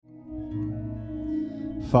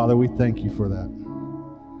Father, we thank you for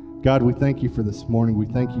that. God, we thank you for this morning. We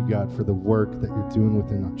thank you, God, for the work that you're doing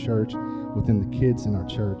within our church, within the kids in our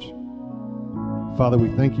church. Father, we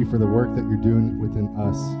thank you for the work that you're doing within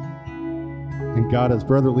us. And God, as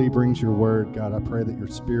Brother Lee brings your word, God, I pray that your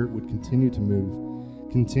spirit would continue to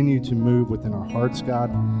move within our hearts,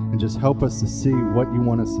 God, and just help us to see what you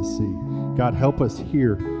want us to see. God, help us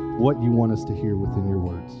hear what you want us to hear within your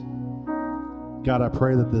words. God, I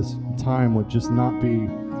pray that this time would just not be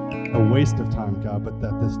a waste of time, God, but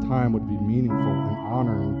that this time would be meaningful and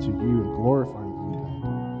honoring to you and glorifying you,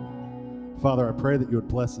 God. Father, I pray that you would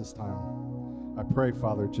bless this time. I pray,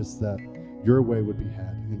 Father, just that your way would be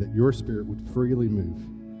had and that your spirit would freely move.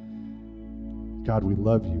 God, we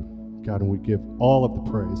love you, God, and we give all of the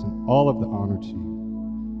praise and all of the honor to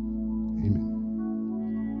you. Amen.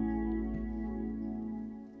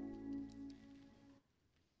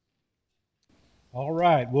 All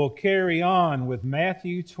right, we'll carry on with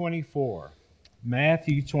Matthew 24.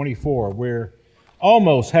 Matthew 24. We're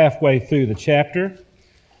almost halfway through the chapter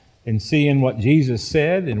and seeing what Jesus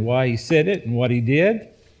said and why he said it and what he did.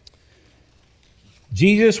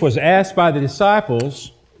 Jesus was asked by the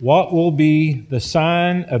disciples, what will be the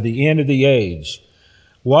sign of the end of the age?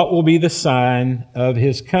 What will be the sign of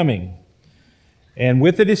his coming? And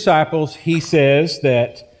with the disciples, he says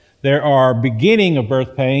that there are beginning of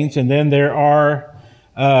birth pains, and then there are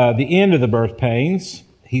the end of the birth pains.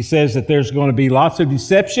 He says that there's going to be lots of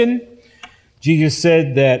deception. Jesus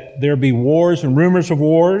said that there'll be wars and rumors of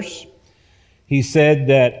wars. He said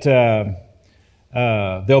that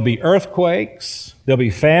there'll be earthquakes, there'll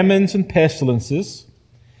be famines and pestilences.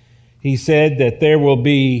 He said that there will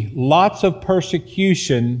be lots of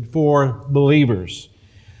persecution for believers.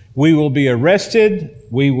 We will be arrested,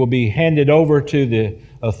 we will be handed over to the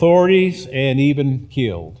authorities and even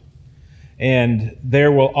killed. And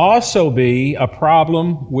there will also be a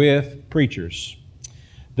problem with preachers.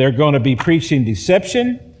 They're going to be preaching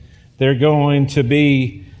deception. They're going to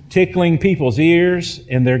be tickling people's ears,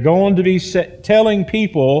 and they're going to be telling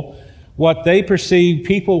people what they perceive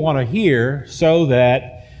people want to hear so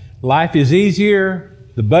that life is easier,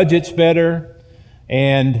 the budget's better,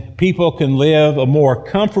 and people can live a more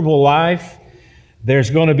comfortable life.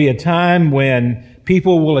 There's going to be a time when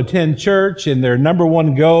people will attend church and their number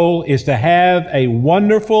one goal is to have a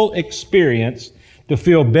wonderful experience, to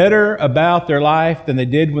feel better about their life than they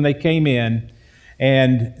did when they came in,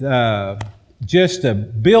 and just to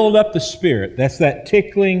build up the spirit. That's that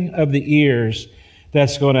tickling of the ears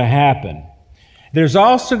that's going to happen. There's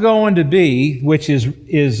also going to be, which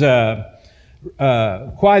is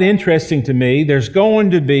quite interesting to me, there's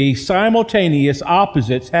going to be simultaneous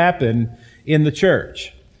opposites happen in the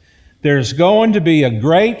church. There's going to be a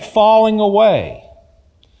great falling away.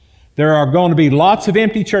 There are going to be lots of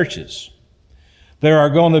empty churches. There are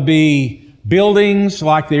going to be buildings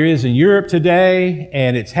like there is in Europe today,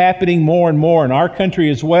 and it's happening more and more in our country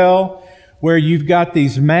as well, where you've got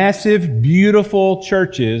these massive, beautiful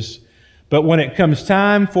churches, but when it comes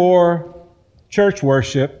time for church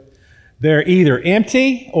worship, they're either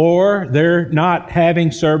empty or they're not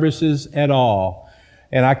having services at all.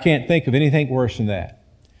 And I can't think of anything worse than that.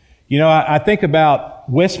 You know, I think about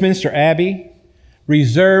Westminster Abbey,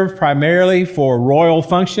 reserved primarily for royal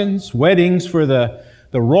functions, weddings for the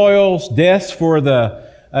royals, deaths for the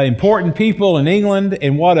important people in England,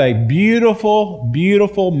 and what a beautiful,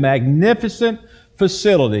 beautiful, magnificent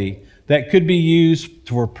facility that could be used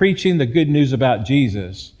for preaching the good news about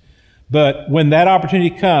Jesus. But when that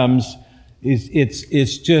opportunity comes,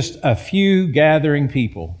 it's just a few gathering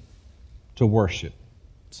people to worship.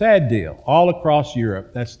 Sad deal. All across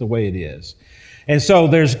Europe, that's the way it is. And so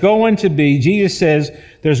there's going to be, Jesus says,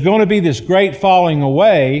 there's going to be this great falling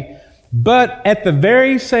away, but at the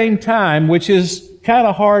very same time, which is kind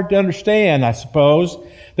of hard to understand, I suppose,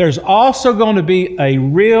 there's also going to be a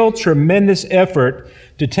real tremendous effort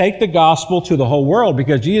to take the gospel to the whole world,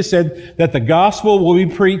 because Jesus said that the gospel will be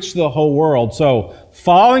preached to the whole world. So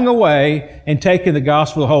falling away and taking the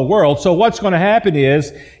gospel to the whole world. So what's going to happen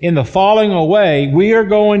is, in the falling away, we are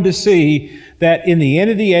going to see that in the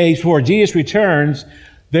end of the age, before Jesus returns,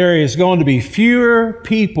 there is going to be fewer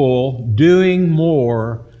people doing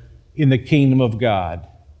more in the kingdom of God.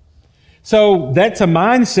 So that's a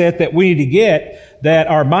mindset that we need to get, that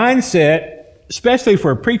our mindset, especially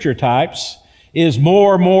for preacher types, is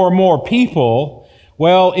more people.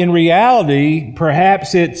 Well, in reality,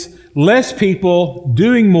 perhaps it's less people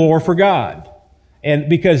doing more for God. And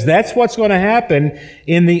because that's what's going to happen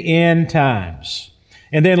in the end times.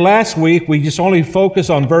 And then last week, we just only focused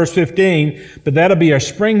on verse 15, but that'll be our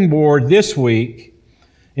springboard this week.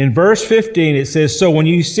 In verse 15, it says, "So when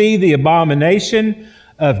you see the abomination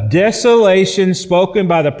of desolation spoken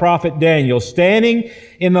by the prophet Daniel, standing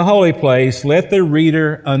in the holy place, let the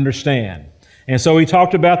reader understand. And so he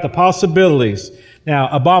talked about the possibilities. Now,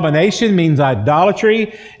 abomination means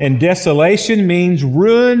idolatry, and desolation means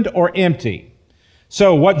ruined or empty.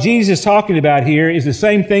 So what Jesus is talking about here is the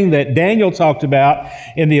same thing that Daniel talked about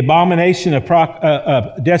in the abomination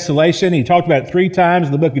of desolation. He talked about it 3 times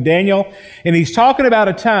in the book of Daniel. And he's talking about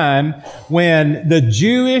a time when the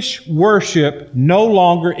Jewish worship no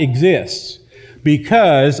longer exists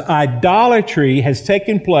because idolatry has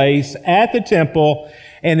taken place at the temple,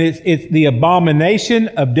 and it's the abomination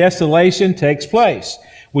of desolation takes place.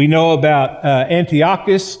 We know about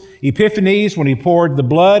Antiochus Epiphanes when he poured the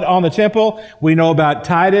blood on the temple. We know about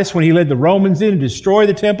Titus when he led the Romans in to destroy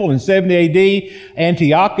the temple in 70 A.D.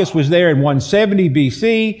 Antiochus was there in 170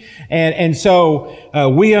 B.C. And so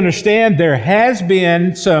we understand there has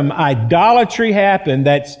been some idolatry happen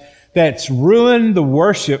that's ruined the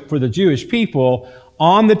worship for the Jewish people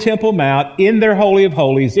on the Temple Mount, in their Holy of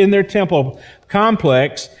Holies, in their temple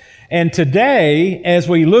complex. And today, as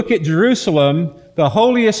we look at Jerusalem, the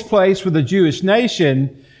holiest place for the Jewish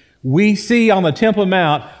nation, we see on the Temple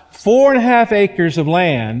Mount 4.5 acres of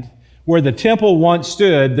land where the temple once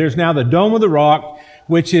stood. There's now the Dome of the Rock,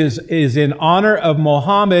 which is in honor of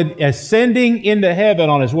Muhammad ascending into heaven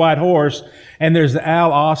on his white horse, and there's the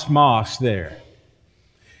Al-Aqsa Mosque there.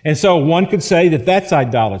 And so one could say that that's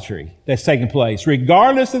idolatry that's taking place.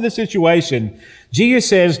 Regardless of the situation, Jesus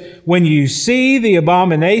says, when you see the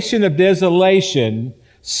abomination of desolation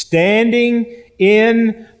standing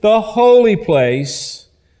in the holy place,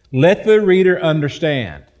 let the reader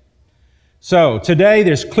understand. So today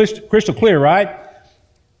there's crystal clear, right?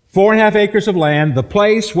 4.5 acres of land, the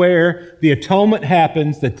place where the atonement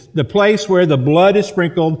happens, the place where the blood is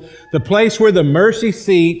sprinkled, the place where the mercy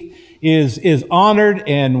seat is honored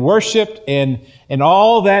and worshiped, and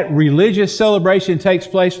all that religious celebration takes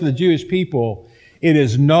place for the Jewish people. It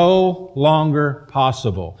is no longer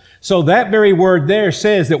possible. So that very word there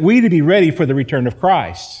says that we need to be ready for the return of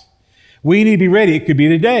Christ. We need to be ready. It could be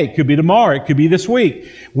today. It could be tomorrow. It could be this week.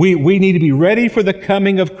 We need to be ready for the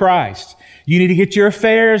coming of Christ. You need to get your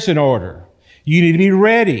affairs in order. You need to be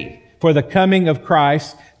ready for the coming of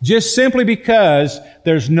Christ, just simply because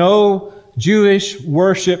there's no Jewish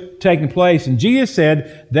worship taking place. And Jesus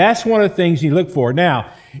said that's one of the things you look for. Now,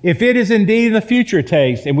 if it is indeed in the future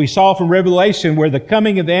taste, and we saw from Revelation where the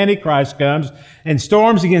coming of the Antichrist comes and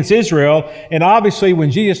storms against Israel, and obviously when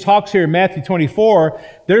Jesus talks here in Matthew 24,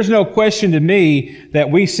 there's no question to me that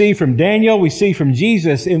we see from Daniel, we see from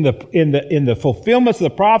Jesus in the fulfillments of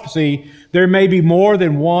the prophecy, there may be more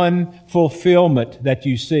than one fulfillment that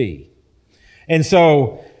you see. And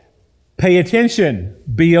so, pay attention,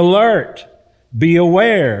 be alert, be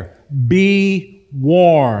aware, be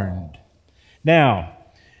warned. Now,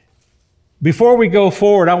 before we go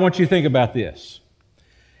forward, I want you to think about this.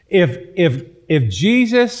 If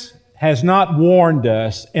Jesus has not warned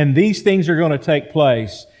us and these things are going to take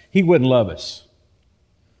place, He wouldn't love us,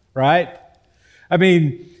 right? I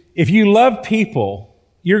mean, if you love people,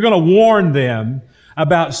 you're going to warn them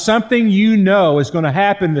about something you know is going to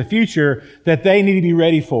happen in the future that they need to be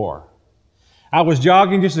ready for. I was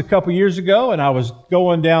jogging just a couple years ago, and I was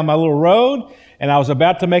going down my little road, and I was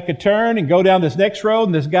about to make a turn and go down this next road,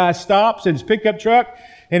 and this guy stops in his pickup truck,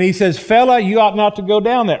 and he says, "Fella, you ought not to go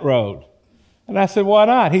down that road." And I said, "Why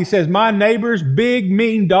not?" He says, "My neighbor's big,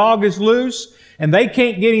 mean dog is loose, and they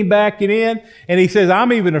can't get him back in." And he says,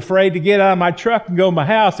 "I'm even afraid to get out of my truck and go to my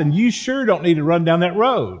house, and you sure don't need to run down that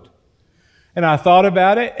road." And I thought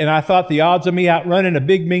about it, and I thought the odds of me outrunning a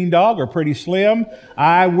big, mean dog are pretty slim.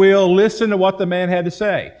 I will listen to what the man had to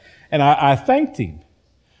say. And I thanked him.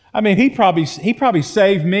 I mean, he probably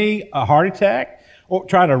saved me a heart attack or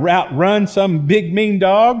trying to outrun some big, mean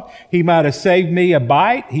dog. He might have saved me a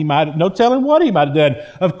bite. He might have, no telling what he might have done.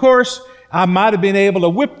 Of course, I might have been able to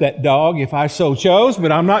whip that dog if I so chose,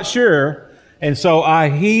 but I'm not sure. And so I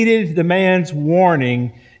heeded the man's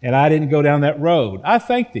warning, and I didn't go down that road. I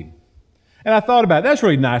thanked him. And I thought about it. That's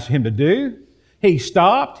really nice of him to do. He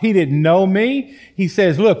stopped. He didn't know me. He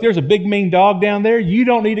says, "Look, there's a big mean dog down there. You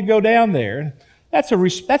don't need to go down there." That's a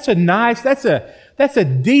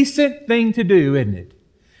decent thing to do, isn't it?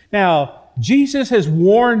 Now, Jesus has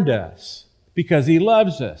warned us because He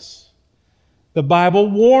loves us. The Bible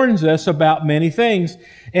warns us about many things.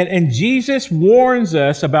 And Jesus warns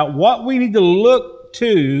us about what we need to look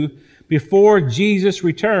to before Jesus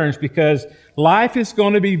returns, because life is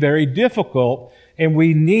going to be very difficult and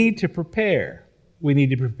we need to prepare. We need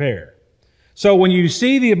to prepare. So when you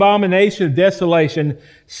see the abomination of desolation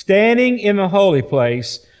standing in the holy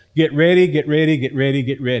place, get ready, get ready, get ready,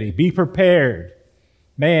 get ready. Be prepared.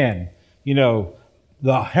 man,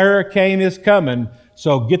 the hurricane is coming,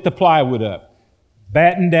 so get the plywood up.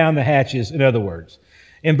 Batten down the hatches, in other words.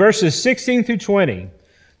 In verses 16 through 20,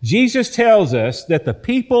 Jesus tells us that the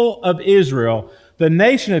people of Israel, the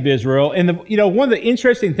nation of Israel, and one of the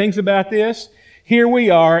interesting things about this, here we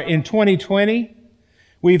are in 2020.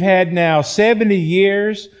 We've had now 70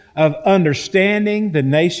 years of understanding the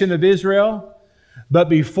nation of Israel, but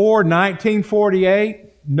before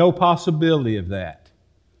 1948, no possibility of that.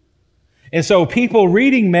 And so people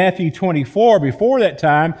reading Matthew 24 before that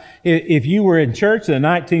time, if you were in church in the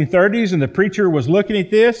 1930s and the preacher was looking at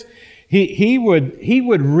this, he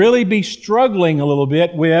would really be struggling a little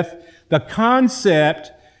bit with the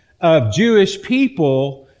concept of Jewish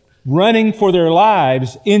people running for their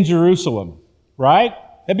lives in Jerusalem, right?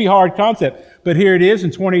 That'd be a hard concept. But here it is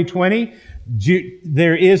in 2020.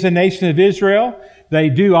 There is a nation of Israel. They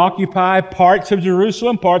do occupy parts of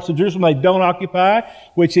Jerusalem they don't occupy,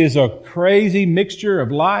 which is a crazy mixture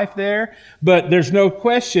of life there. But there's no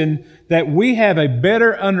question that we have a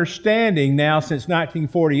better understanding now since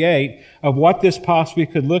 1948 of what this possibly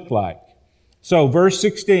could look like. So verse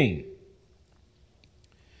 16.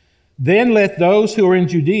 Then let those who are in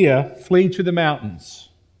Judea flee to the mountains.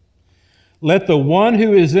 Let the one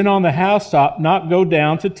who is in on the housetop not go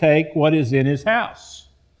down to take what is in his house.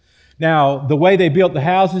 Now, the way they built the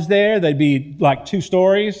houses there, they'd be like 2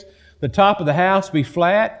 stories. The top of the house would be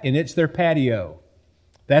flat, and it's their patio.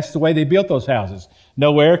 That's the way they built those houses.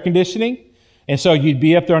 No air conditioning. And so you'd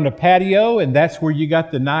be up there on the patio, and that's where you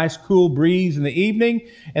got the nice cool breeze in the evening,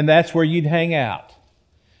 and that's where you'd hang out.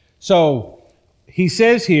 So he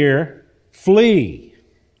says here, flee,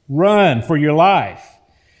 run for your life.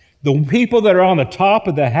 The people that are on the top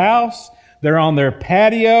of the house, they're on their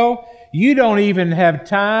patio. You don't even have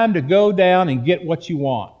time to go down and get what you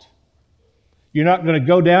want. You're not going to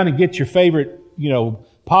go down and get your favorite,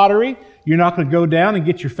 pottery. You're not going to go down and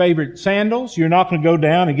get your favorite sandals. You're not going to go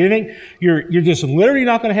down and get anything. You're just literally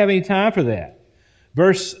not going to have any time for that.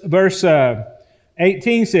 Verse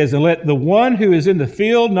 18 says, and let the one who is in the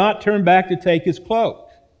field not turn back to take his cloak.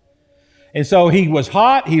 And so he was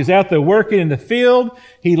hot. He was out there working in the field.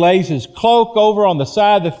 He lays his cloak over on the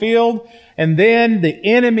side of the field. And then the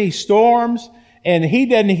enemy storms, and he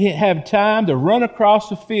doesn't have time to run across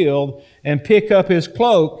the field and pick up his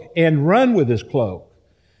cloak and run with his cloak.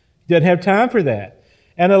 He doesn't have time for that.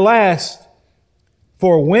 And alas,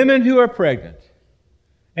 for women who are pregnant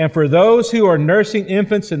and for those who are nursing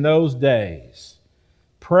infants in those days,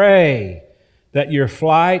 pray that your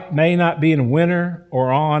flight may not be in winter or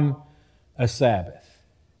on a Sabbath.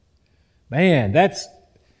 Man, that's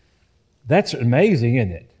amazing,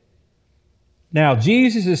 isn't it? Now,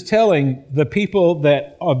 Jesus is telling the people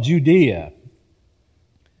of Judea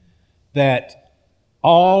that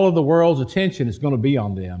all of the world's attention is going to be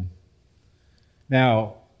on them.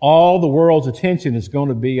 Now, all the world's attention is going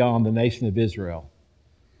to be on the nation of Israel.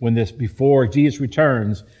 Before Jesus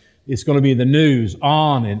returns, it's going to be the news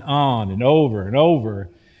on and over and over.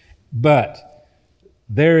 But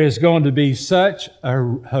there is going to be such a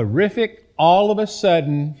horrific, all of a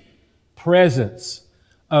sudden, presence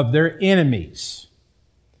of their enemies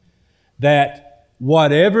that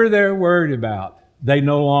whatever they're worried about, they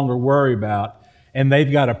no longer worry about, and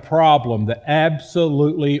they've got a problem that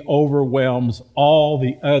absolutely overwhelms all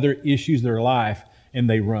the other issues of their life, and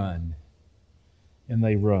they run. And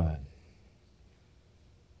they run.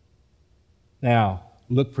 Now,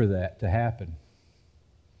 look for that to happen.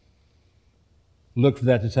 Look for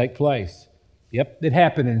that to take place. Yep, it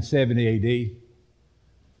happened in 70 A.D.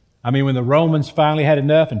 I mean, when the Romans finally had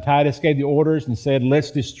enough and Titus gave the orders and said,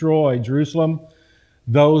 let's destroy Jerusalem,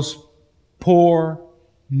 those poor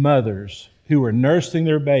mothers who were nursing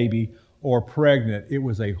their baby or pregnant, it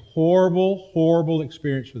was a horrible, horrible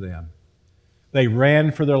experience for them. They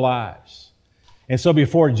ran for their lives. And so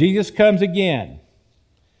before Jesus comes again,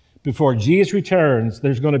 before Jesus returns,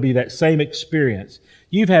 there's going to be that same experience.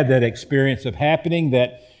 You've had that experience of happening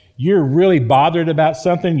that you're really bothered about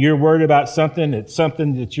something, you're worried about something, it's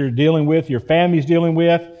something that you're dealing with, your family's dealing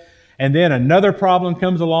with, and then another problem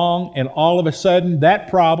comes along, and all of a sudden that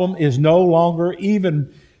problem is no longer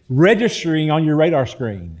even registering on your radar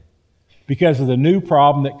screen because of the new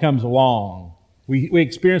problem that comes along. We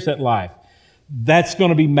experience that life. That's going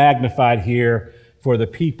to be magnified here for the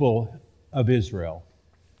people of Israel.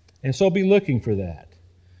 And so be looking for that.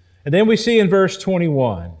 And then we see in verse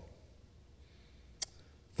 21,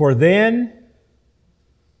 for then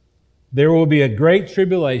there will be a great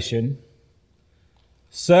tribulation,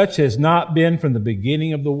 such has not been from the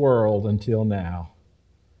beginning of the world until now.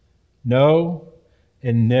 No,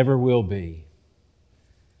 and never will be.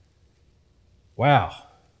 Wow.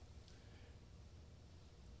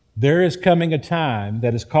 there is coming a time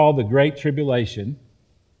that is called the Great Tribulation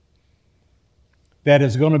that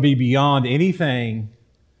is going to be beyond anything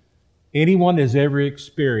anyone has ever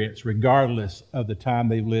experienced, regardless of the time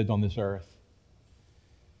they've lived on this earth.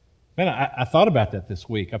 Man, I thought about that this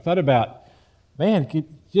week. I thought about, man,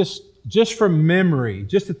 just from memory,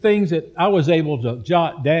 just the things that I was able to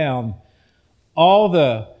jot down, all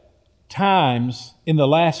the times in the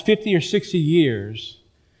last 50 or 60 years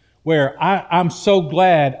where I'm so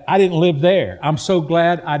glad I didn't live there. I'm so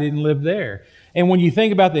glad I didn't live there. And when you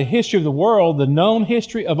think about the history of the world, the known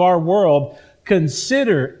history of our world,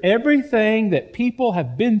 consider everything that people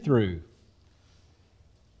have been through.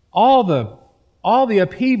 All the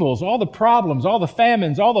upheavals, all the problems, all the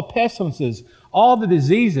famines, all the pestilences, all the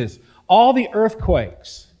diseases, all the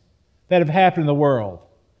earthquakes that have happened in the world,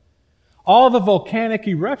 all the volcanic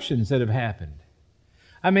eruptions that have happened.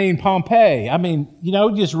 I mean, Pompeii,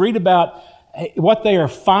 just read about what they are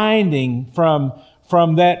finding from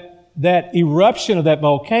that eruption of that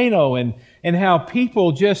volcano and how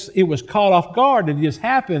people it was caught off guard. It just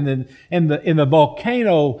happened and the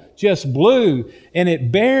volcano just blew and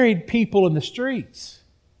it buried people in the streets.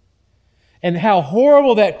 And how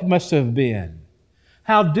horrible that must have been.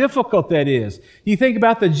 How difficult that is. You think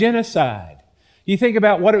about the genocide. You think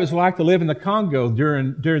about what it was like to live in the Congo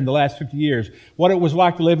during the last 50 years, what it was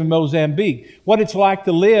like to live in Mozambique, what it's like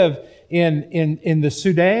to live in the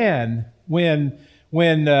Sudan when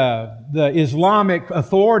the Islamic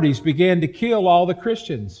authorities began to kill all the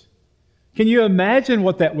Christians. Can you imagine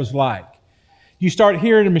what that was like? You start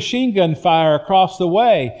hearing a machine gun fire across the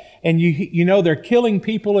way, and you know they're killing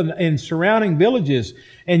people in surrounding villages,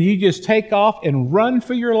 and you just take off and run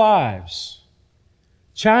for your lives.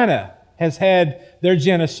 China has had their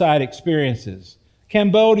genocide experiences.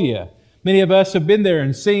 Cambodia, many of us have been there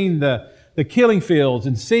and seen the killing fields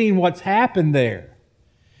and seen what's happened there.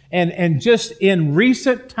 And just in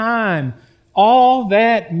recent time, all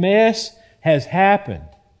that mess has happened.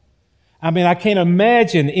 I mean, I can't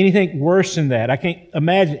imagine anything worse than that. I can't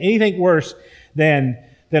imagine anything worse than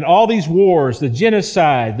all these wars, the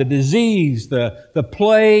genocide, the disease, the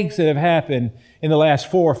plagues that have happened in the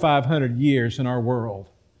last 400 or 500 years in our world.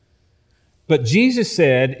 But Jesus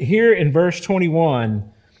said here in verse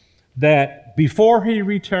 21 that before He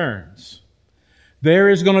returns, there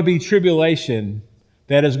is going to be tribulation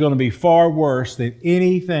that is going to be far worse than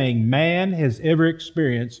anything man has ever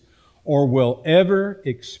experienced or will ever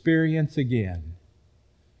experience again.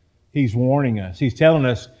 He's warning us. He's telling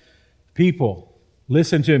us, people,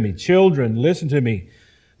 listen to me. Children, listen to me.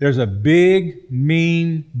 There's a big,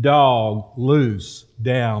 mean dog loose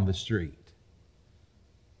down the street.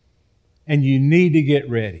 And you need to get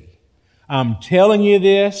ready. I'm telling you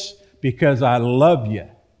this because I love you.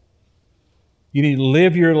 You need to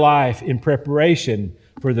live your life in preparation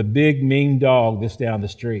for the big, mean dog that's down the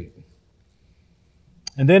street.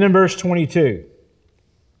 And then in verse 22,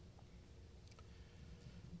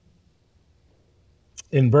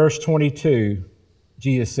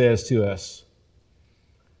 Jesus says to us,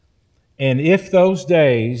 "And if those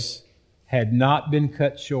days had not been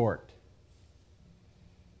cut short,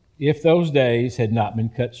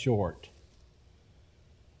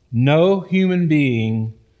 no human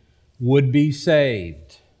being would be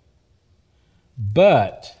saved.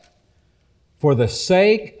 But for the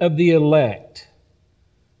sake of the elect,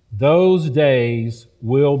 those days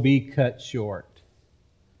will be cut short."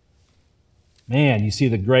 Man, you see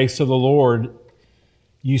the grace of the Lord.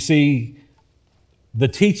 You see the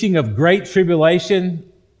teaching of great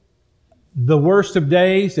tribulation, the worst of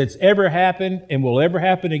days that's ever happened and will ever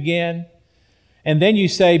happen again. And then you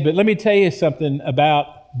say, but let me tell you something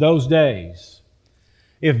about those days.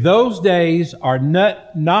 If those days are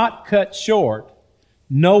not cut short,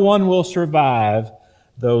 no one will survive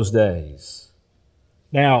those days.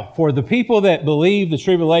 Now, for the people that believe the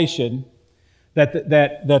tribulation, that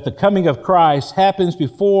the coming of Christ happens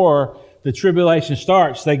before the tribulation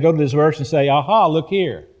starts, they go to this verse and say, aha, look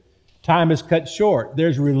here. Time is cut short.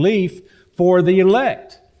 There's relief for the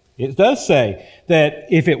elect. It does say that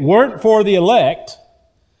if it weren't for the elect,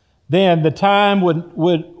 then the time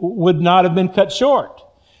would not have been cut short.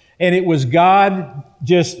 And it was God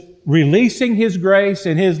just releasing His grace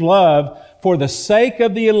and His love for the sake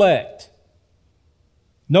of the elect.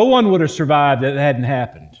 No one would have survived if that hadn't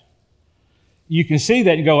happened. You can see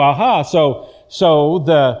that and go, aha, so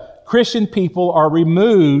the Christian people are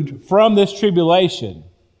removed from this tribulation.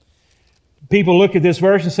 People look at this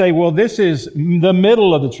verse and say, well, this is the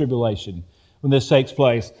middle of the tribulation when this takes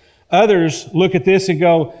place. Others look at this and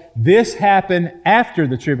go, this happened after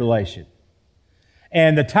the tribulation.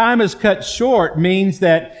 And the time is cut short means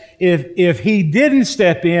that if he didn't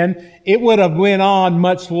step in, it would have went on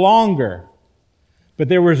much longer. But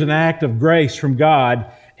there was an act of grace from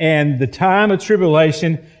God, and the time of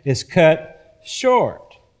tribulation is cut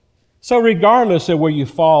short. So regardless of where you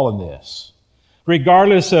fall in this,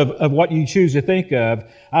 regardless of what you choose to think of,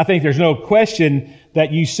 I think there's no question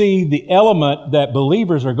that you see the element that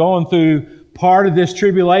believers are going through part of this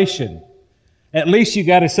tribulation. At least you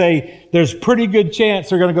got to say there's pretty good chance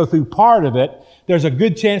they're going to go through part of it. There's a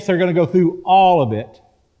good chance they're going to go through all of it.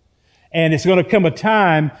 And it's going to come a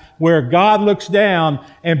time where God looks down,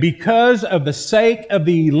 and because of the sake of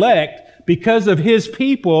the elect, because of His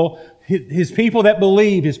people that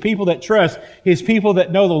believe, His people that trust, His people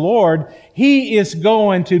that know the Lord, He is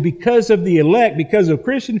going to, because of the elect, because of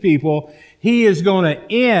Christian people, He is going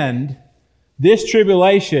to end this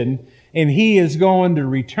tribulation, and He is going to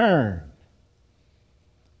return.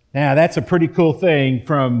 Now, that's a pretty cool thing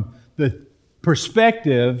from the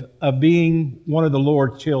perspective of being one of the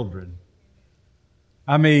Lord's children.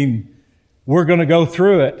 I mean, we're going to go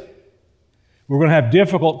through it. We're going to have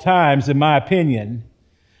difficult times, in my opinion.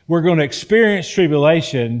 We're going to experience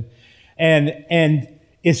tribulation, and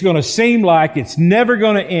it's going to seem like it's never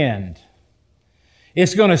going to end.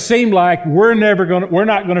 It's going to seem like we're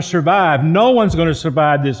not going to survive. No one's going to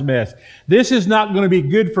survive this mess. This is not going to be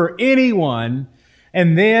good for anyone.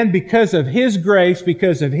 And then because of His grace,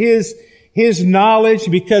 because of His knowledge,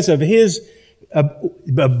 because of His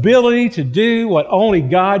ability to do what only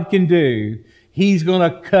God can do, He's going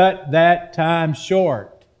to cut that time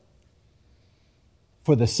short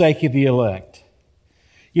for the sake of the elect.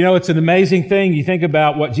 You know, it's an amazing thing. You think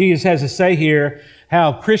about what Jesus has to say here,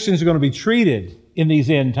 how Christians are going to be treated in these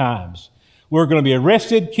end times. We're going to be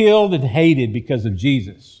arrested, killed, and hated because of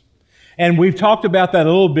Jesus. And we've talked about that a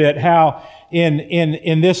little bit, how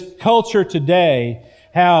in this culture today,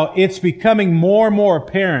 how it's becoming more and more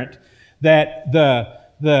apparent that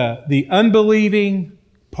the unbelieving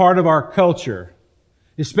part of our culture,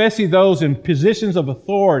 especially those in positions of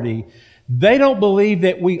authority, they don't believe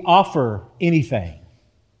that we offer anything.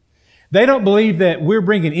 They don't believe that we're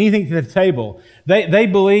bringing anything to the table. They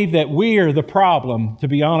believe that we are the problem, to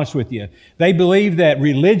be honest with you. They believe that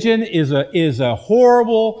religion is a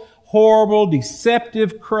horrible,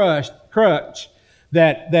 deceptive crutch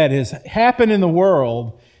that has happened in the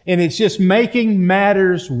world, and it's just making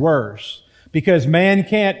matters worse because man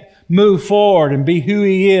can't move forward and be who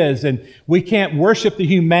he is, and we can't worship the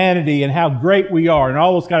humanity and how great we are and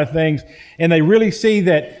all those kind of things. And they really see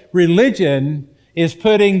that religion is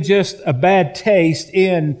putting just a bad taste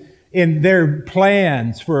in their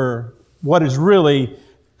plans for what is really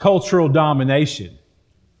cultural domination.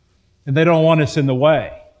 And they don't want us in the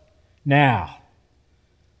way. Now,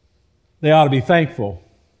 they ought to be thankful,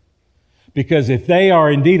 because if they are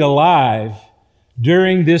indeed alive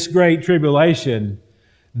during this great tribulation,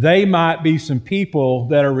 they might be some people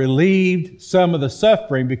that are relieved some of the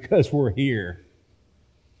suffering because we're here.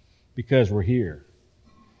 Because we're here.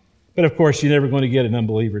 But of course, you're never going to get an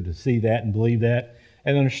unbeliever to see that and believe that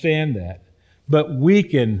and understand that. But we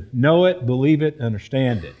can know it, believe it,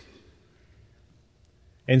 understand it.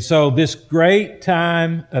 And so this great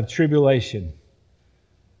time of tribulation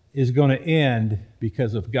is going to end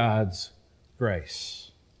because of God's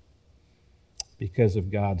grace. Because of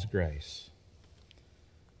God's grace.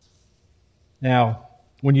 Now,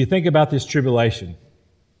 when you think about this tribulation,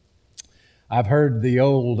 I've heard the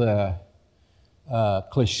old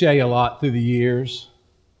cliche a lot through the years.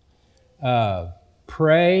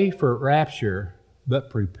 Pray for rapture, but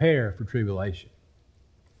prepare for tribulation.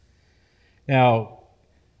 Now,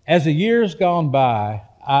 as the years gone by,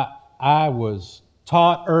 I was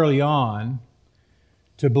taught early on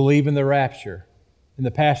to believe in the rapture. And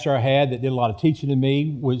the pastor I had that did a lot of teaching to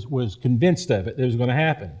me was convinced of it, that it was going to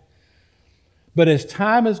happen. But as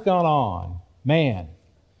time has gone on, man,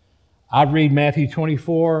 I read Matthew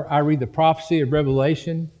 24, I read the prophecy of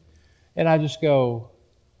Revelation, and I just go,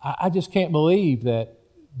 I just can't believe that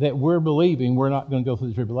we're believing we're not going to go through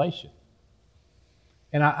the tribulation.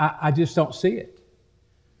 And I just don't see it.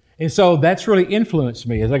 And so that's really influenced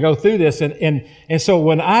me as I go through this. And so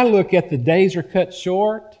when I look at the days are cut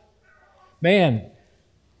short, man,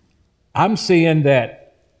 I'm seeing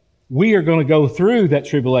that we are going to go through that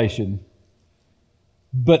tribulation,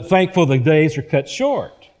 but thankful the days are cut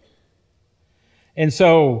short. And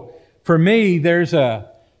so for me, there's an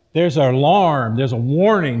alarm, there's a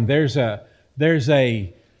warning, there's a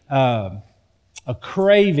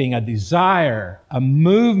craving, a desire, a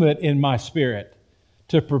movement in my spirit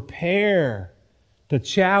to prepare, to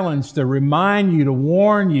challenge, to remind you, to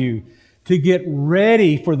warn you, to get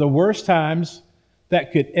ready for the worst times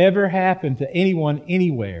that could ever happen to anyone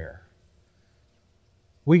anywhere.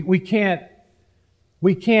 We can't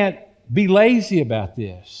be lazy about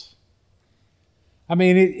this. I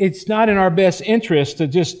mean, it's not in our best interest to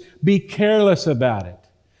just be careless about it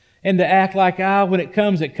and to act like, when it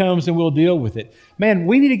comes and we'll deal with it. Man,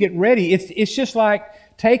 we need to get ready. It's just like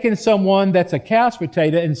taking someone that's a couch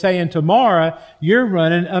potato and saying, tomorrow you're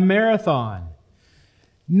running a marathon.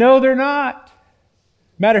 No, they're not.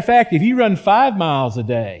 Matter of fact, if you run 5 miles a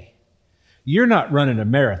day, you're not running a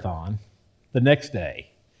marathon the next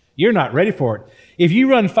day. You're not ready for it. If you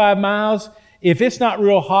run 5 miles, if it's not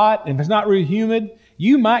real hot and if it's not real humid,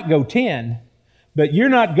 you might go 10, but you're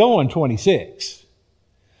not going 26.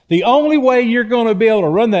 The only way you're going to be able to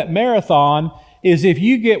run that marathon is if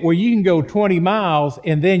you get where you can go 20 miles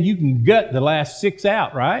and then you can gut the last 6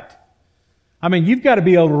 out, right? I mean, you've got to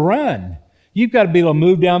be able to run. You've got to be able to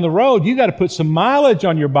move down the road. You've got to put some mileage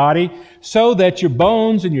on your body so that your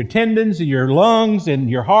bones and your tendons and your lungs and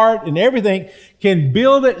your heart and everything can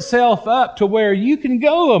build itself up to where you can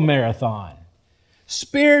go a marathon.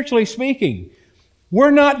 Spiritually speaking,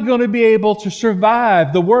 we're not going to be able to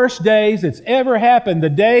survive the worst days that's ever happened, the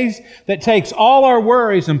days that takes all our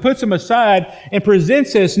worries and puts them aside and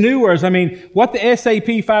presents us new worries. I mean, what the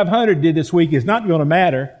SAP 500 did this week is not going to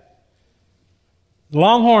matter. The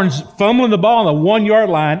Longhorns fumbling the ball on the 1-yard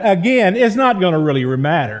line, again, is not going to really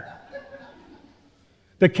matter.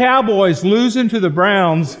 The Cowboys losing to the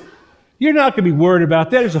Browns, you're not going to be worried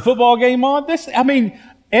about that. There's a football game on.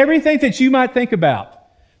 Everything that you might think about,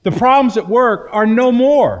 the problems at work are no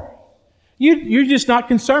more. You're just not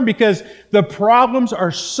concerned because the problems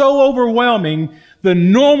are so overwhelming, the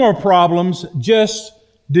normal problems just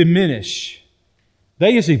diminish.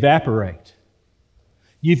 They just evaporate.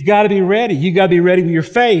 You've got to be ready. You've got to be ready with your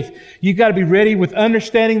faith. You've got to be ready with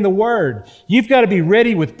understanding the Word. You've got to be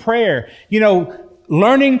ready with prayer.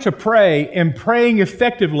 Learning to pray and praying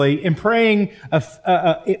effectively and praying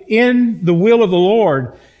in the will of the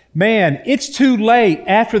Lord. Man, it's too late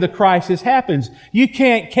after the crisis happens. You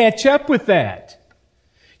can't catch up with that.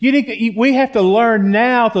 We have to learn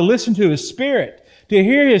now to listen to His Spirit, to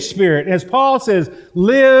hear His Spirit. As Paul says,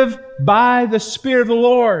 live by the Spirit of the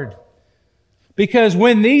Lord. Because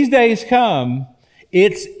when these days come,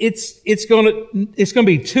 it's going to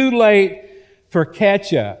be too late for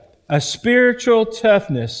catch up. A spiritual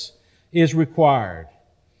toughness is required.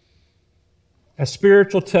 A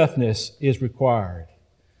spiritual toughness is required.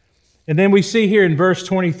 And then we see here in verse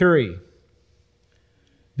 23,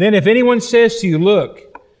 then if anyone says to you, look,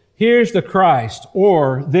 here's the Christ,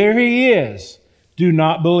 or there He is, do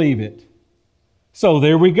not believe it. So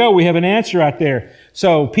there we go. We have an answer right there.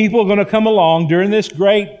 So people are going to come along during this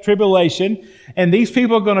great tribulation, and these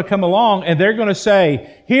people are going to come along and they're going to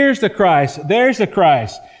say, here's the Christ, there's the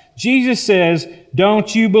Christ. Jesus says,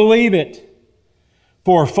 don't you believe it?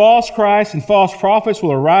 For false Christs and false prophets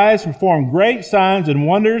will arise and perform great signs and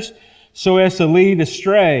wonders so as to lead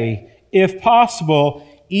astray, if possible,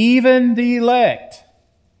 even the elect.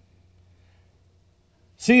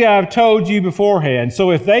 See, I've told you beforehand.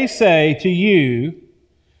 So if they say to you,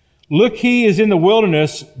 look, He is in the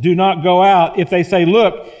wilderness, do not go out. If they say,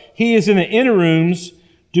 look, He is in the inner rooms,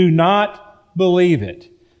 do not believe it.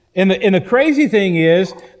 And the crazy thing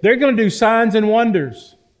is, they're going to do signs and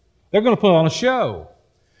wonders. They're going to put on a show.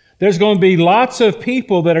 There's going to be lots of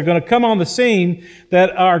people that are going to come on the scene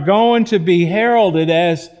that are going to be heralded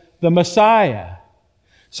as the Messiah.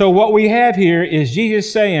 So what we have here is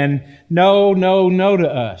Jesus saying, no, no, no to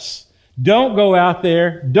us. Don't go out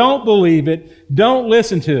there. Don't believe it. Don't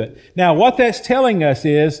listen to it. Now, what that's telling us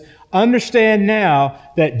is, understand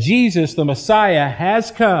now that Jesus, the Messiah,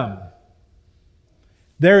 has come.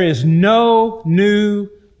 There is no new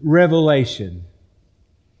revelation.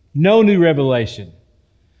 No new revelation.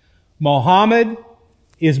 Muhammad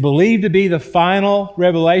is believed to be the final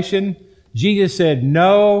revelation. Jesus said,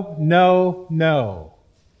 no, no, no.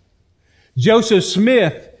 Joseph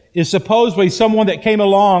Smith is supposedly someone that came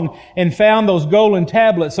along and found those golden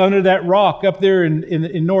tablets under that rock up there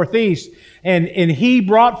in Northeast. And he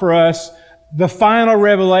brought for us the final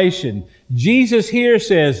revelation. Jesus here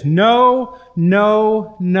says, no,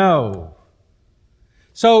 no, no.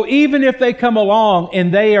 So even if they come along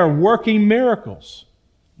and they are working miracles,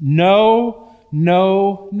 no,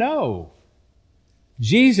 no, no.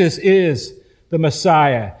 Jesus is the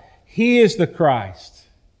Messiah. He is the Christ.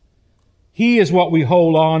 He is what we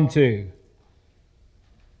hold on to.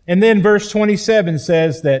 And then verse 27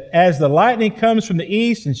 says that as the lightning comes from the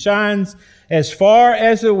east and shines as far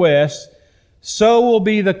as the west, so will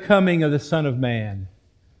be the coming of the Son of Man.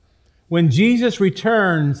 When Jesus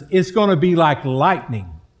returns, it's going to be like lightning.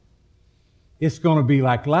 it's going to be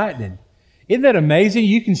like lightning. Isn't that amazing?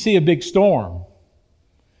 You can see a big storm.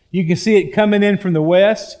 You can see it coming in from the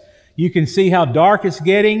west. You can see how dark it's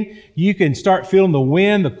getting. You can start feeling the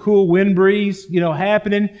wind, the cool wind breeze,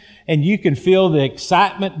 happening. And you can feel the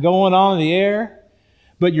excitement going on in the air.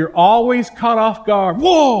 But you're always caught off guard.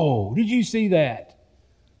 Whoa! Did you see that?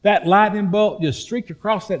 That lightning bolt just streaked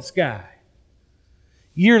across that sky.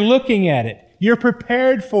 You're looking at it. You're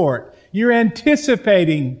prepared for it. You're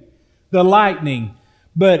anticipating the lightning.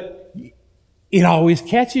 But it always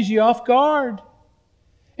catches you off guard.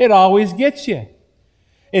 It always gets you.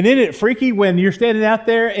 And isn't it freaky when you're standing out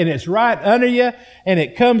there and it's right under you and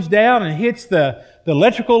it comes down and hits the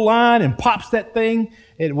electrical line and pops that thing?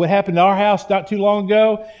 What happened to our house not too long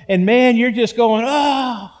ago. And man, you're just going,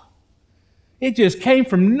 oh, it just came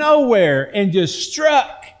from nowhere and just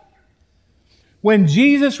struck. When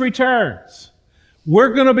Jesus returns,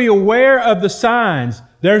 we're going to be aware of the signs.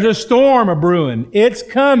 There's a storm a-brewing. It's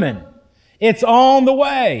coming. It's on the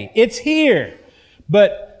way. It's here.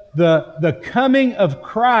 But the coming of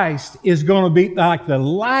Christ is going to be like the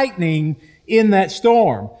lightning in that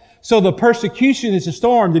storm. So the persecution is a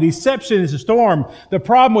storm. The deception is a storm. The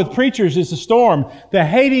problem with preachers is a storm. The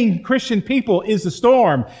hating Christian people is the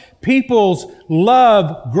storm. People's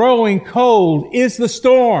love growing cold is the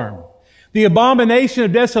storm. The abomination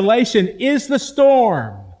of desolation is the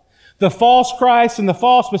storm. The false Christ and the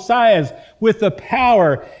false messiahs with the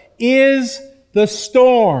power is the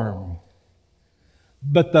storm.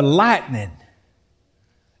 But the lightning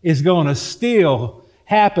is going to still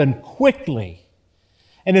happen quickly.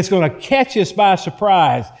 And it's going to catch us by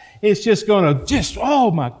surprise. It's just going to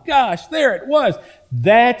oh my gosh, there it was.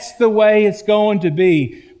 That's the way it's going to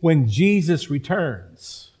be when Jesus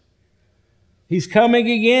returns. He's coming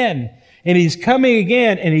again, and He's coming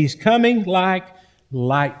again, and He's coming like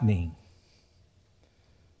lightning.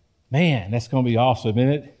 Man, that's going to be awesome, isn't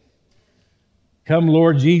it? Come,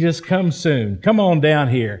 Lord Jesus, come soon. Come on down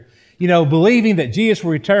here. Believing that Jesus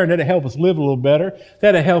will return, that'll help us live a little better.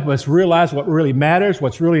 That'll help us realize what really matters,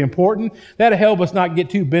 what's really important. That'll help us not get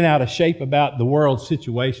too bent out of shape about the world's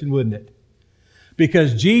situation, wouldn't it?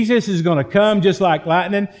 Because Jesus is going to come just like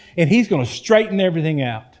lightning, and He's going to straighten everything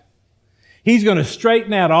out. He's going to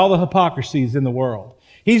straighten out all the hypocrisies in the world.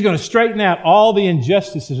 He's going to straighten out all the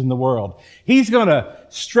injustices in the world. He's going to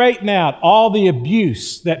straighten out all the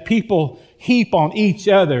abuse that people heap on each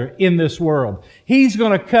other in this world. He's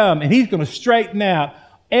going to come and He's going to straighten out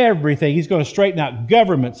everything. He's going to straighten out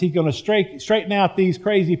governments. He's going to straighten out these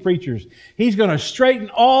crazy preachers. He's going to straighten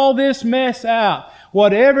all this mess out.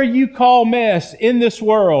 Whatever you call mess in this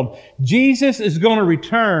world, Jesus is going to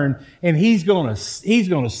return and He's going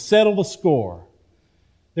to settle the score.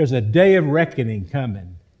 There's a day of reckoning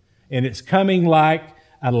coming, and it's coming like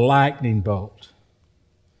a lightning bolt.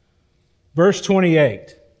 Verse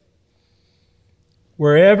 28.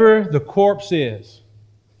 Wherever the corpse is,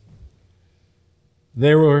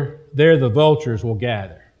 there the vultures will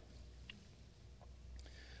gather.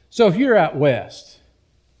 So if you're out west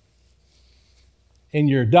and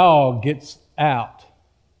your dog gets out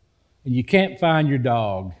and you can't find your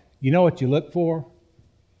dog, you know what you look for?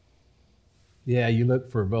 Yeah, you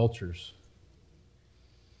look for vultures.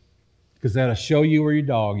 Because that'll show you where your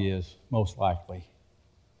dog is, most likely.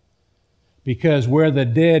 Because where the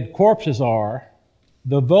dead corpses are,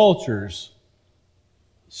 the vultures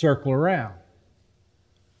circle around.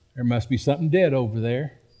 There must be something dead over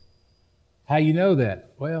there. How you know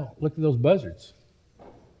that? Well, look at those buzzards.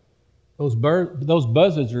 Those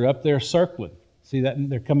buzzards are up there circling. See that?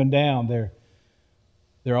 They're coming down.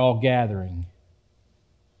 They're all gathering.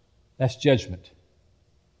 That's judgment.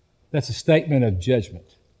 That's a statement of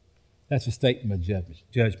judgment. That's a statement of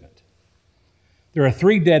judgment. There are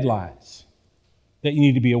 3 deadlines that you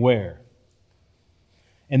need to be aware.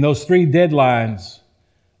 And those 3 deadlines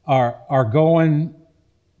are going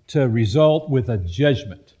to result with a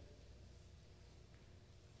judgment.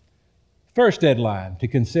 First deadline to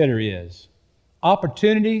consider is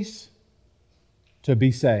opportunities to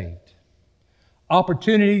be saved.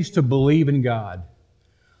 Opportunities to believe in God.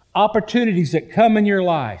 Opportunities that come in your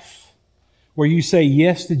life where you say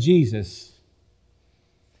yes to Jesus.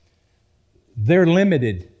 They're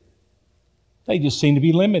limited. They just seem to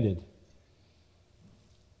be limited.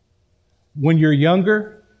 When you're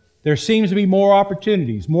younger, there seems to be more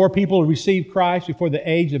opportunities. More people receive Christ before the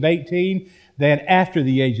age of 18 than after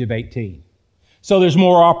the age of 18. So there's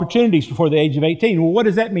more opportunities before the age of 18. Well, what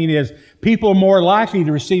does that mean is people are more likely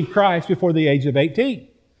to receive Christ before the age of 18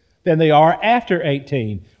 than they are after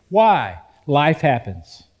 18. Why? Life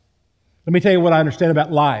happens. Let me tell you what I understand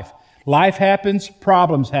about life. Life happens,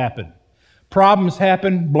 problems happen. Problems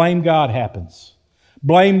happen, blame God happens.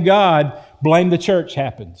 Blame God, blame the church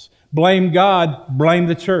happens. Blame God, blame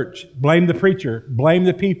the church. Blame the preacher. Blame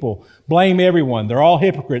the people. Blame everyone. They're all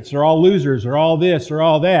hypocrites. They're all losers. They're all this. They're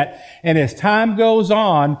all that. And as time goes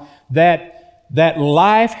on, that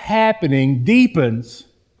life happening deepens,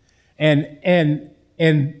 and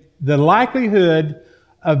the likelihood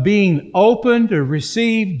of being open to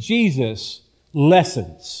receive Jesus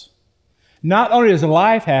lessens. Not only does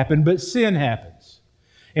life happen, but sin happens.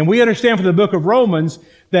 And we understand from the book of Romans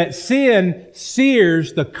that sin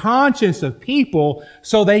sears the conscience of people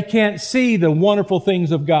so they can't see the wonderful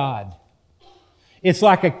things of God. It's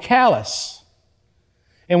like a callus.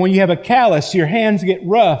 And when you have a callus, your hands get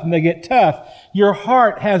rough and they get tough. Your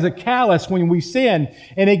heart has a callus when we sin,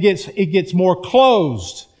 and it gets more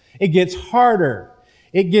closed. It gets harder.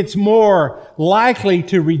 It gets more likely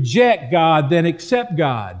to reject God than accept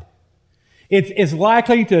God. It's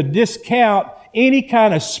likely to discount any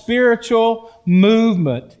kind of spiritual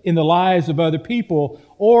movement in the lives of other people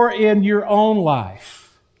or in your own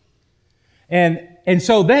life. And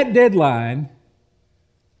so that deadline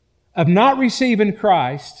of not receiving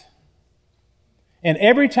Christ, and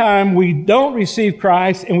every time we don't receive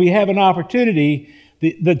Christ and we have an opportunity,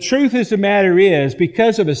 the truth of the matter is,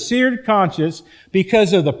 because of a seared conscience,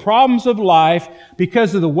 because of the problems of life,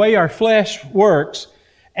 because of the way our flesh works,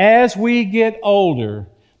 as we get older,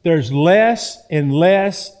 there's less and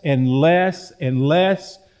less and less and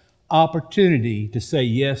less opportunity to say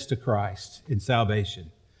yes to Christ in salvation.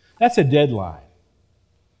 That's a deadline.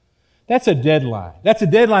 That's a deadline. That's a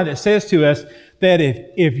deadline that says to us that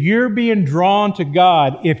if you're being drawn to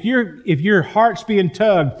God, if your heart's being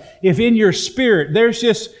tugged, if in your spirit there's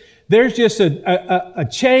just a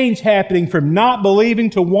change happening from not believing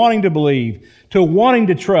to wanting to believe, to wanting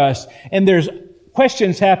to trust, and there's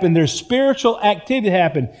questions happen, there's spiritual activity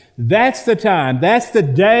happen, that's the time. That's the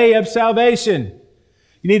day of salvation.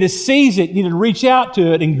 You need to seize it. You need to reach out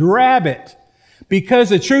to it and grab it. Because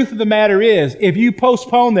the truth of the matter is, if you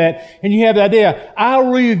postpone that and you have the idea,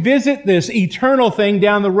 I'll revisit this eternal thing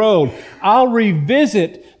down the road. I'll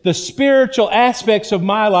revisit the spiritual aspects of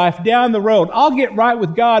my life down the road. I'll get right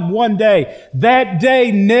with God one day. That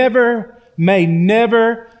day may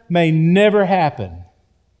never happen.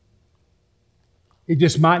 It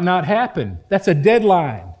just might not happen. That's a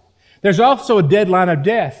deadline. There's also a deadline of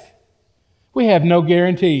death. We have no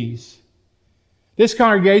guarantees. This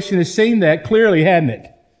congregation has seen that clearly, hasn't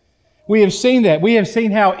it? We have seen that. We have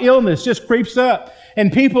seen how illness just creeps up,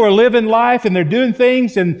 and people are living life and they're doing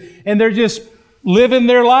things and they're just living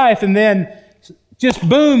their life, and then just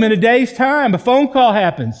boom, in a day's time, a phone call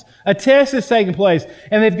happens, a test is taking place,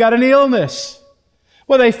 and they've got an illness.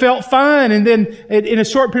 Well, they felt fine, and then in a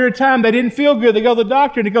short period of time, they didn't feel good. They go to the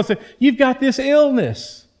doctor, and he goes, you've got this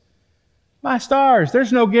illness. My stars,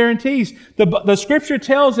 there's no guarantees. The Scripture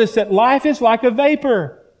tells us that life is like a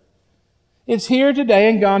vapor. It's here today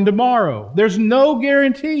and gone tomorrow. There's no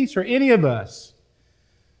guarantees for any of us.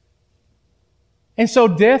 And so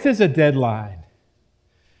death is a deadline.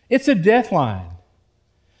 It's a deathline.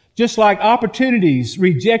 Just like opportunities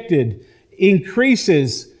rejected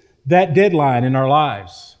increases that deadline in our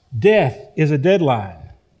lives. Death is a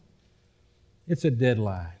deadline. It's a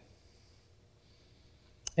deadline.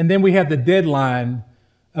 And then we have the deadline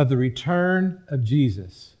of the return of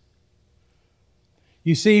Jesus.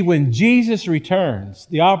 You see, when Jesus returns,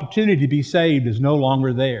 the opportunity to be saved is no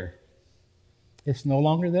longer there. It's no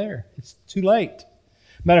longer there. It's too late.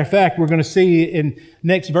 Matter of fact, we're going to see in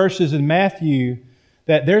next verses in Matthew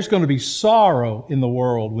that there's going to be sorrow in the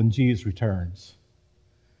world when Jesus returns.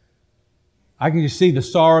 I can just see the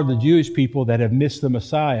sorrow of the Jewish people that have missed the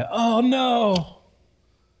Messiah. Oh no!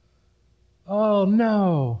 Oh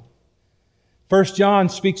no! 1 John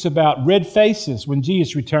speaks about red faces when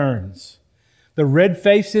Jesus returns. The red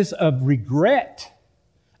faces of regret,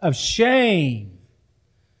 of shame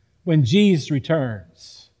when Jesus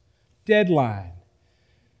returns. Deadline.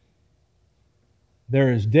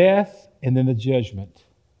 There is death and then the judgment.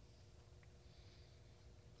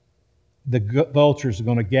 The vultures are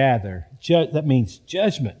going to gather. That means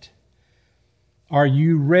judgment. Are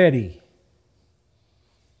you ready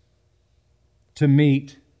to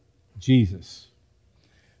meet Jesus?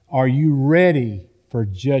 Are you ready for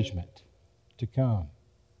judgment to come?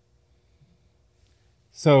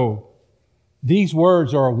 So, these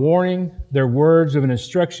words are a warning. They're words of an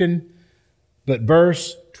instruction. But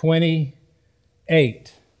verse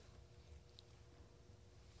 28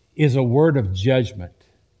 is a word of judgment.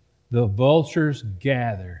 The vultures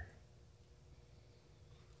gather.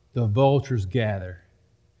 The vultures gather.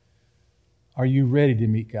 Are you ready to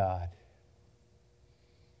meet God?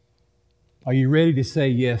 Are you ready to say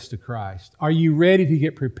yes to Christ? Are you ready to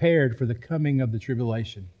get prepared for the coming of the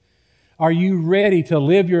tribulation? Are you ready to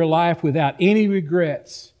live your life without any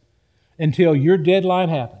regrets until your deadline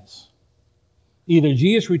happens? Either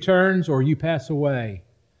Jesus returns or you pass away.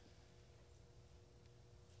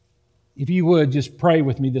 If you would, just pray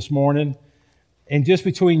with me this morning. And just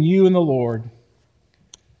between you and the Lord,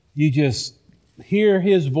 you just hear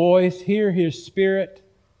His voice, hear His Spirit.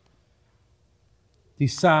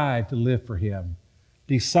 Decide to live for Him.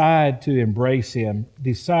 Decide to embrace Him.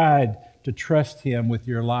 Decide to trust Him with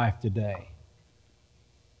your life today.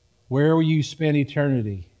 Where will you spend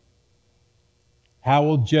eternity? How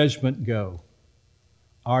will judgment go?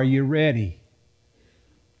 Are you ready?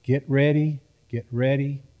 Get ready, get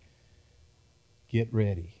ready, get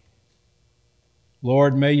ready.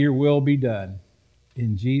 Lord, may your will be done.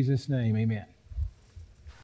 In Jesus' name, amen.